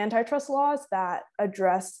new antitrust laws that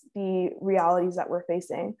address the realities that we're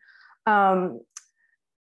facing.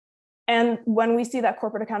 And when we see that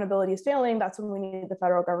corporate accountability is failing, that's when we need the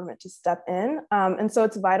federal government to step in. And so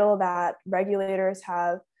it's vital that regulators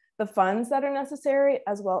have the funds that are necessary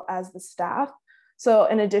as well as the staff. So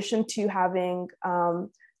in addition to having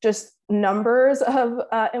just numbers of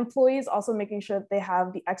employees, also making sure that they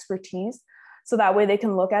have the expertise. So that way they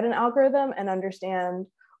can look at an algorithm and understand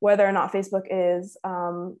whether or not Facebook is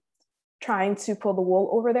trying to pull the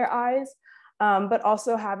wool over their eyes, but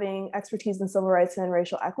also having expertise in civil rights and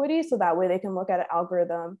racial equity. So that way they can look at an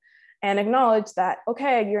algorithm and acknowledge that,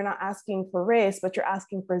 okay, you're not asking for race, but you're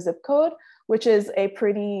asking for zip code, which is a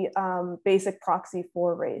pretty basic proxy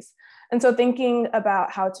for race. And so thinking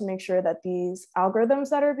about how to make sure that these algorithms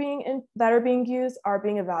that are being used are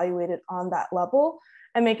being evaluated on that level,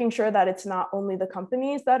 and making sure that it's not only the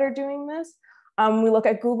companies that are doing this. We look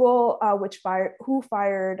at Google, who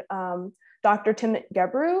fired Dr. Timnit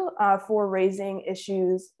Gebru for raising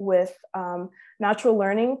issues with natural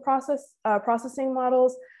learning processing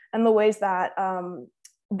models, and the ways that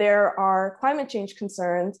there are climate change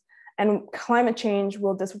concerns, and climate change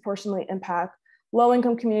will disproportionately impact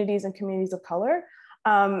low-income communities and communities of color.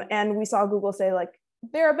 And we saw Google say, like,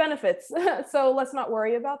 there are benefits, so let's not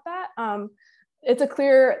worry about that. It's a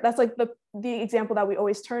clear, that's like the example that we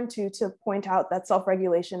always turn to point out that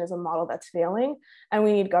self-regulation is a model that's failing, and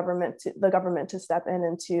we need the government to step in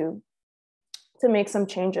and to make some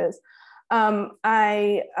changes.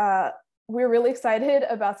 We're really excited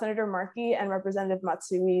about Senator Markey and Representative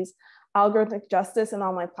Matsui's Algorithmic Justice and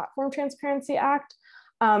Online Platform Transparency Act.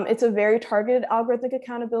 It's a very targeted algorithmic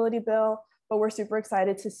accountability bill, but we're super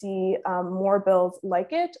excited to see more bills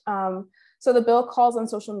like it. So the bill calls on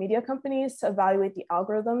social media companies to evaluate the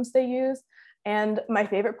algorithms they use. And my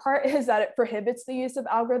favorite part is that it prohibits the use of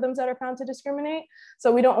algorithms that are found to discriminate.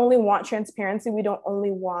 So we don't only want transparency, we don't only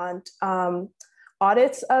want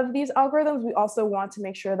audits of these algorithms, we also want to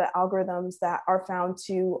make sure that algorithms that are found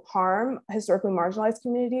to harm historically marginalized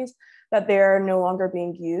communities, that they're no longer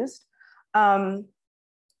being used. Also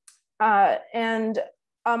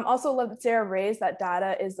love that Sarah raised that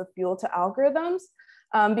data is the fuel to algorithms,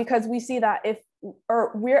 because we see that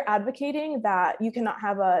we're advocating that you cannot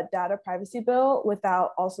have a data privacy bill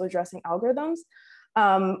without also addressing algorithms.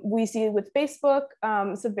 We see with Facebook,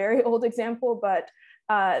 it's a very old example, but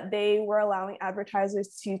they were allowing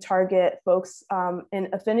advertisers to target folks in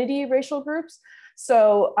affinity racial groups.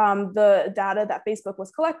 So the data that Facebook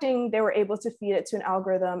was collecting, they were able to feed it to an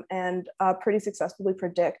algorithm and pretty successfully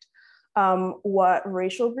predict what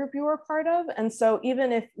racial group you were a part of. And so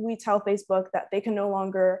even if we tell Facebook that they can no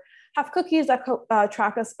longer have cookies that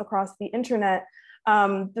track us across the internet,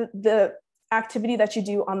 the activity that you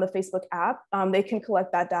do on the Facebook app, they can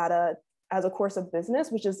collect that data as a course of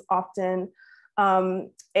business, which is often a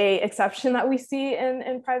exception that we see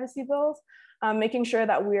in privacy bills, making sure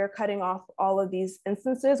that we are cutting off all of these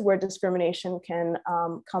instances where discrimination can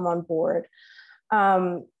come on board.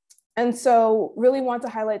 And so really want to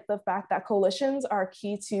highlight the fact that coalitions are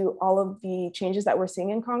key to all of the changes that we're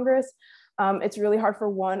seeing in Congress. It's really hard for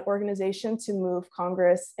one organization to move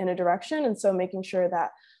Congress in a direction. And so making sure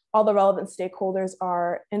that all the relevant stakeholders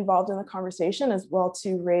are involved in the conversation, as well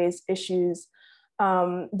to raise issues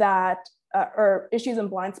that or issues and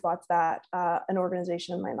blind spots that an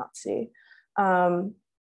organization might not see.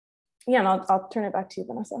 Yeah, and I'll turn it back to you,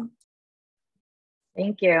 Vanessa.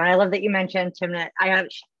 Thank you. And I love that you mentioned Timnit.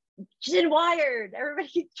 She's in Wired.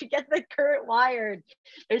 Everybody should get the current Wired.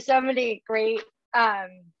 There's so many great,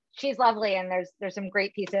 she's lovely, and there's some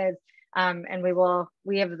great pieces. And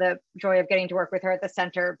we have the joy of getting to work with her at the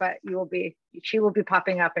center, but she will be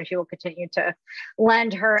popping up, and she will continue to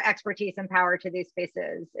lend her expertise and power to these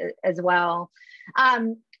spaces as well.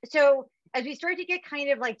 So as we start to get kind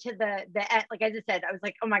of like to the end, like I just said, I was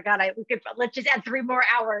like, oh my God, let's just add 3 more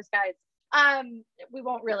hours, guys. We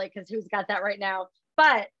won't really, because who's got that right now?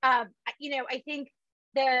 But you know, I think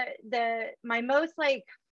my most like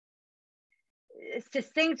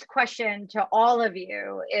succinct question to all of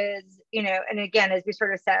you is, you know, and again, as we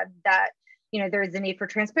sort of said, that, you know, there's a need for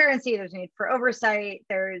transparency, there's a need for oversight,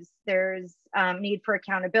 there's need for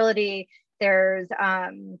accountability, there's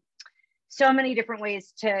so many different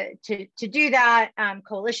ways to do that.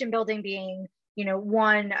 Coalition building being, you know,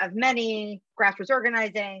 one of many, grassroots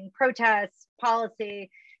organizing, protests, policy.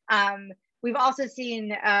 We've also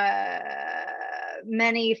seen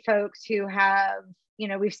many folks who have, you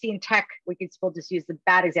know, we've seen tech, we'll just use the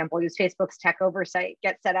bad example, use Facebook's tech oversight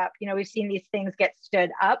get set up. You know, we've seen these things get stood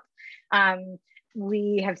up.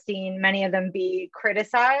 We have seen many of them be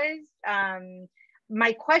criticized.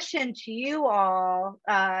 My question to you all,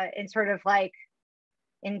 in sort of like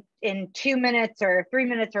in 2 minutes or 3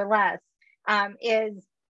 minutes or less, is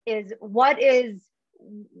what is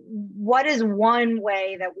one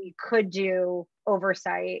way that we could do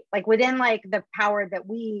oversight, like within like the power that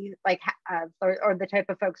we like have, or the type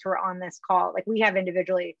of folks who are on this call, like we have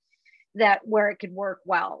individually, that where it could work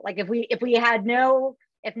well. Like if we had no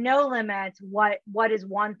limits, what is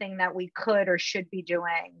one thing that we could or should be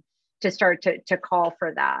doing to start to call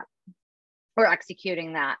for that or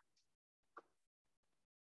executing that?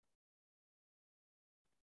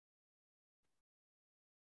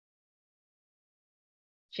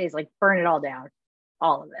 She's like, burn it all down,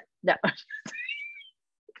 all of it. No.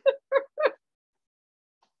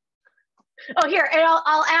 Oh, here, and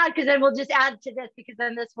I'll add, because then we'll just add to this, because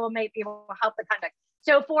then this will make people help the context.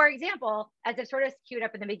 So for example, as I've sort of queued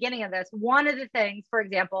up in the beginning of this, one of the things, for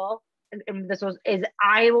example, and this is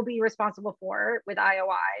I will be responsible for with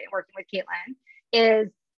IOI and working with Caitlin,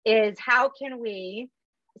 is how can we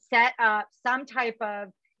set up some type of,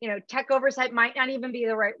 you know, tech oversight might not even be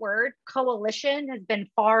the right word. Coalition has been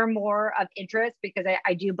far more of interest, because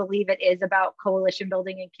I do believe it is about coalition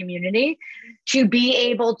building and community, to be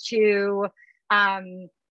able to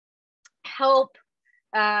help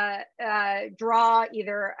draw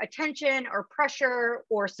either attention or pressure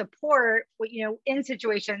or support, you know, in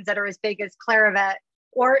situations that are as big as Clarivate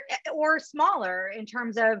or smaller in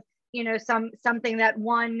terms of, you know, something that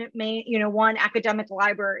one academic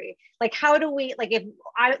library. Like, how do we, like, if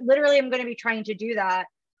I literally am going to be trying to do that,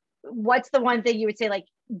 what's the one thing you would say, like,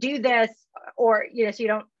 do this, or, you know, so you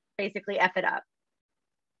don't basically F it up?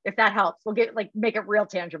 If that helps, we'll make it real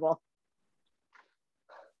tangible.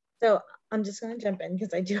 So I'm just going to jump in,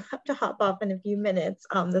 because I do have to hop off in a few minutes.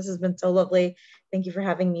 This has been so lovely. Thank you for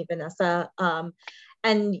having me, Vanessa.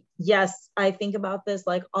 And yes, I think about this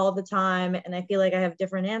like all the time, and I feel like I have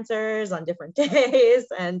different answers on different days.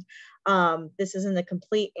 And this isn't a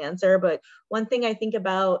complete answer, but one thing I think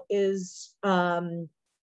about is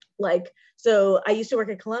like, so I used to work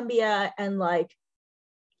at Columbia, and like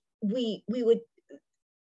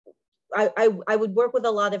I would work with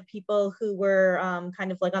a lot of people who were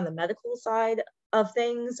kind of like on the medical side of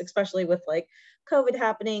things, especially with like COVID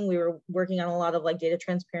happening. We were working on a lot of like data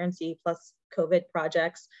transparency plus COVID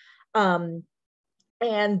projects. And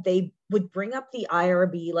they would bring up the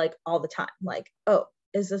IRB like all the time. Like, oh,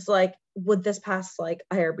 is this like, would this pass like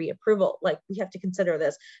IRB approval? Like, we have to consider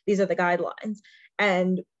this. These are the guidelines.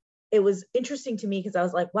 And it was interesting to me, because I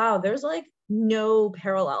was like, wow, there's like no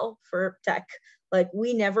parallel for tech. Like,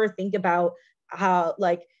 we never think about how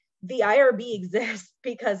like the IRB exists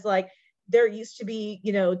because like there used to be,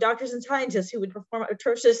 you know, doctors and scientists who would perform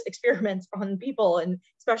atrocious experiments on people, and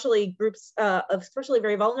especially groups of especially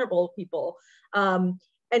very vulnerable people.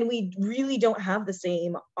 And we really don't have the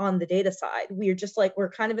same on the data side. We're just like,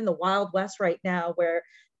 we're kind of in the Wild West right now, where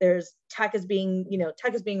there's tech is being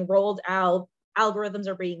rolled out, algorithms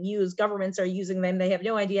are being used, governments are using them, they have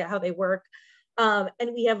no idea how they work. And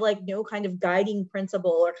we have like no kind of guiding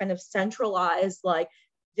principle or kind of centralized, like,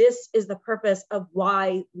 this is the purpose of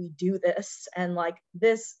why we do this. And like,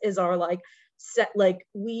 this is our like set, like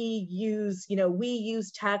we use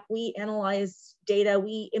tech, we analyze data,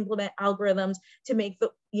 we implement algorithms to make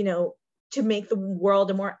the, you know, to make the world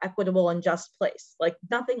a more equitable and just place. Like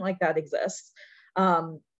nothing like that exists.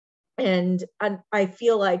 And I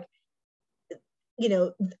feel like, you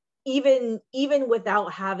know, even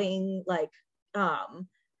without having like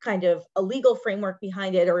kind of a legal framework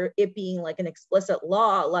behind it, or it being like an explicit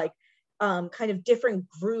law, like kind of different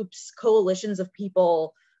groups, coalitions of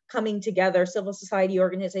people coming together, civil society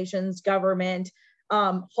organizations, government,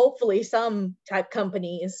 hopefully some tech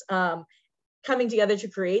companies coming together to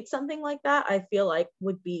create something like that, I feel like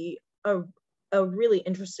would be a really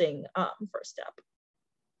interesting first step.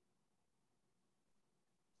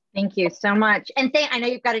 Thank you so much. And I know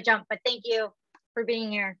you've got to jump, but thank you for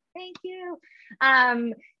being here. Thank you.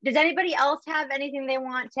 Does anybody else have anything they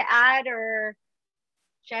want to add, or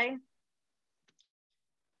Shay?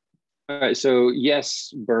 All right, so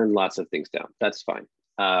yes, burn lots of things down. That's fine.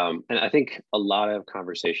 And I think a lot of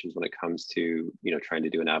conversations when it comes to, you know, trying to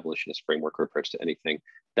do an abolitionist framework or approach to anything,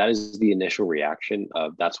 that is the initial reaction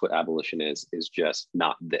of that's what abolition is just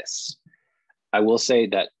not this. I will say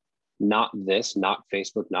that not this, not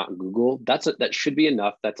Facebook, not Google, that should be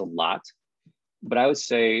enough. That's a lot. But I would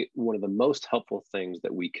say one of the most helpful things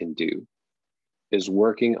that we can do is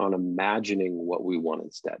working on imagining what we want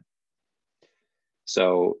instead.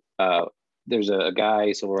 So there's a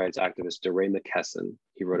guy, civil rights activist, duress.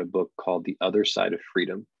 He wrote a book called The Other Side of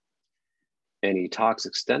Freedom. And he talks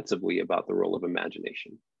extensively about the role of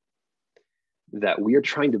imagination, that we are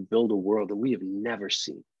trying to build a world that we have never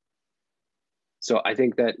seen. So I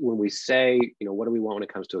think that when we say, you know, what do we want when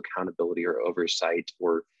it comes to accountability or oversight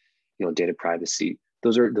or, you know, data privacy,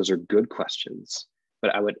 those are good questions.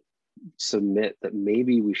 But I would submit that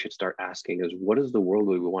maybe we should start asking is, what is the world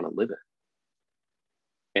we want to live in?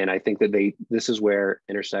 And I think that this is where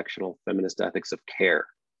intersectional feminist ethics of care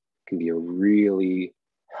can be a really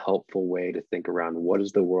helpful way to think around what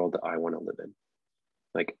is the world that I want to live in.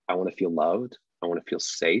 Like, I want to feel loved. I want to feel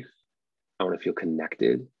safe. I want to feel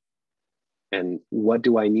connected. And what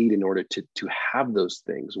do I need in order to have those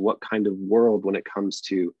things? What kind of world when it comes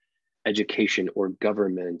to education or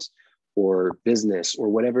government or business or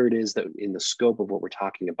whatever it is that in the scope of what we're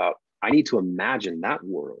talking about, I need to imagine that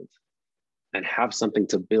world and have something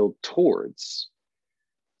to build towards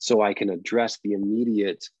so I can address the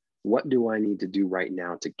immediate, what do I need to do right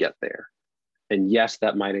now to get there? And yes,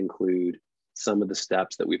 that might include some of the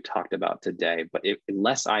steps that we've talked about today, but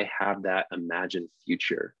unless I have that imagined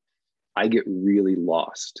future, I get really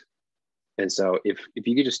lost. And so if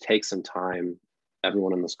you could just take some time,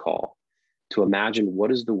 everyone on this call, to imagine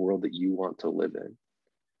what is the world that you want to live in,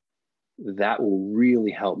 that will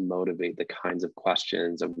really help motivate the kinds of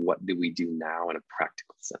questions of what do we do now in a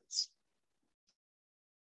practical sense.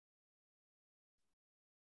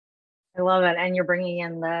 I love it. And you're bringing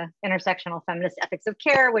in the intersectional feminist ethics of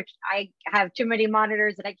care, which I have too many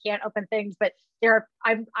monitors and I can't open things, but I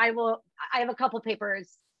have a couple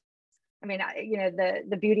papers. I mean, you know,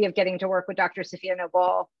 the beauty of getting to work with Dr. Sophia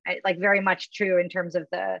Noble, like very much true in terms of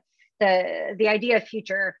the idea of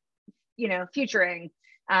future, you know, futuring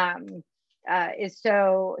is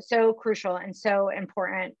so crucial and so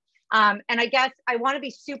important. And I guess I want to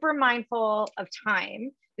be super mindful of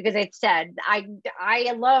time because it said I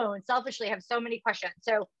alone selfishly have so many questions.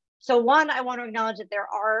 So one, I want to acknowledge that there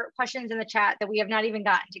are questions in the chat that we have not even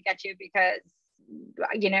gotten to get to because,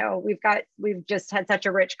 you know, we've just had such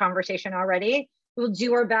a rich conversation already. We'll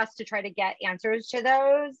do our best to try to get answers to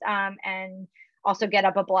those and also get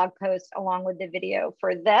up a blog post along with the video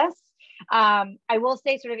for this. I will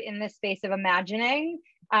say sort of in this space of imagining,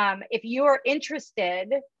 if you are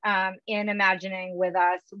interested in imagining with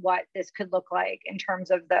us what this could look like in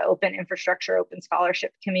terms of the open infrastructure, open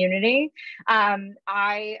scholarship community, I'm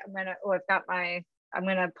gonna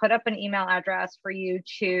put up an email address for you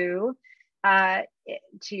to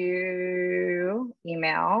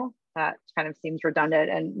email. That kind of seems redundant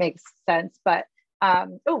and makes sense, but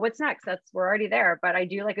what's next? We're already there, but I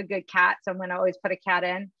do like a good cat, so I'm gonna always put a cat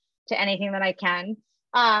in to anything that I can.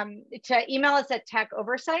 To email us at Tech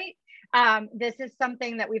Oversight. This is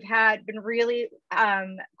something that we've been really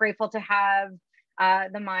grateful to have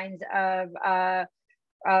the minds of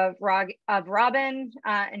Robin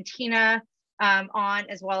and Tina on,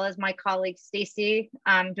 as well as my colleague Stacy,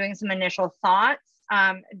 doing some initial thoughts.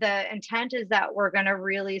 The intent is that we're going to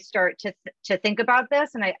really start to think about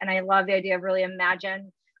this, and I love the idea of really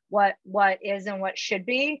imagine what is and what should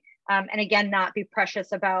be, and again, not be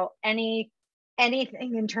precious about anything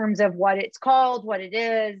in terms of what it's called, what it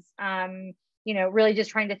is, really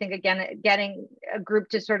just trying to think again, getting a group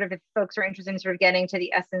to sort of, if folks are interested in sort of getting to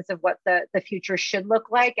the essence of what the future should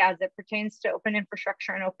look like as it pertains to open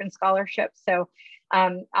infrastructure and open scholarship. So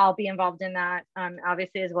I'll be involved in that,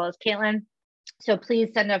 obviously, as well as Caitlin. So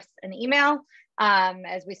please send us an email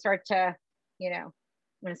as we start to, I'm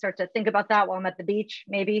going to start to think about that while I'm at the beach,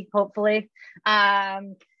 maybe, hopefully. Now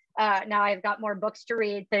I've got more books to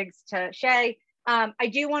read, thanks to Shay. I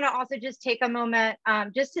do want to also just take a moment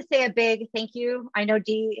just to say a big thank you. I know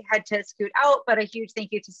Dee had to scoot out, but a huge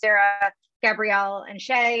thank you to Sarah, Gabrielle, and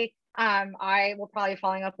Shay. I will probably be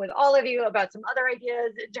following up with all of you about some other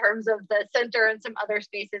ideas in terms of the center and some other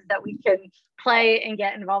spaces that we can play and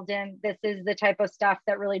get involved in. This is the type of stuff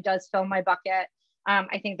that really does fill my bucket.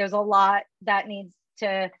 I think there's a lot that needs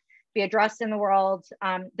to be addressed in the world.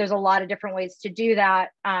 There's a lot of different ways to do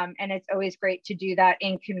that. And it's always great to do that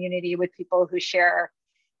in community with people who share,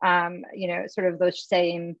 sort of those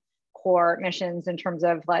same core missions in terms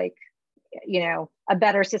of like, a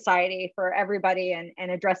better society for everybody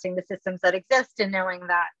and addressing the systems that exist, and knowing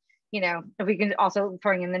that, if we can also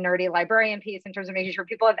throwing in the nerdy librarian piece in terms of making sure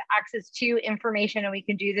people have access to information and we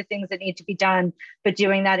can do the things that need to be done, but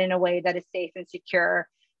doing that in a way that is safe and secure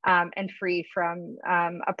and free from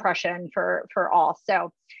oppression for all.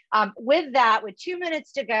 So with that, with 2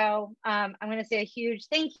 minutes to go, I'm going to say a huge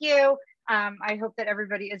thank you. I hope that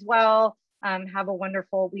everybody is well. Have a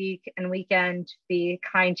wonderful week and weekend. Be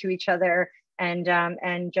kind to each other,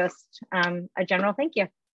 and just a general thank you.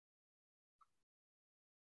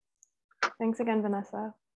 Thanks again,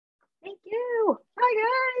 Vanessa. Thank you. Bye,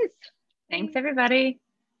 guys. Thanks, everybody.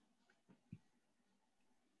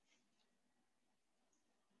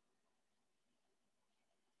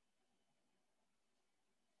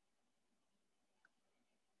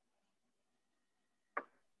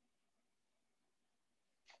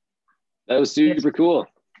 That was super cool.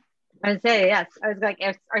 I would say yes. I was like,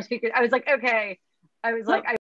 our speaker. I was like, okay. I was like,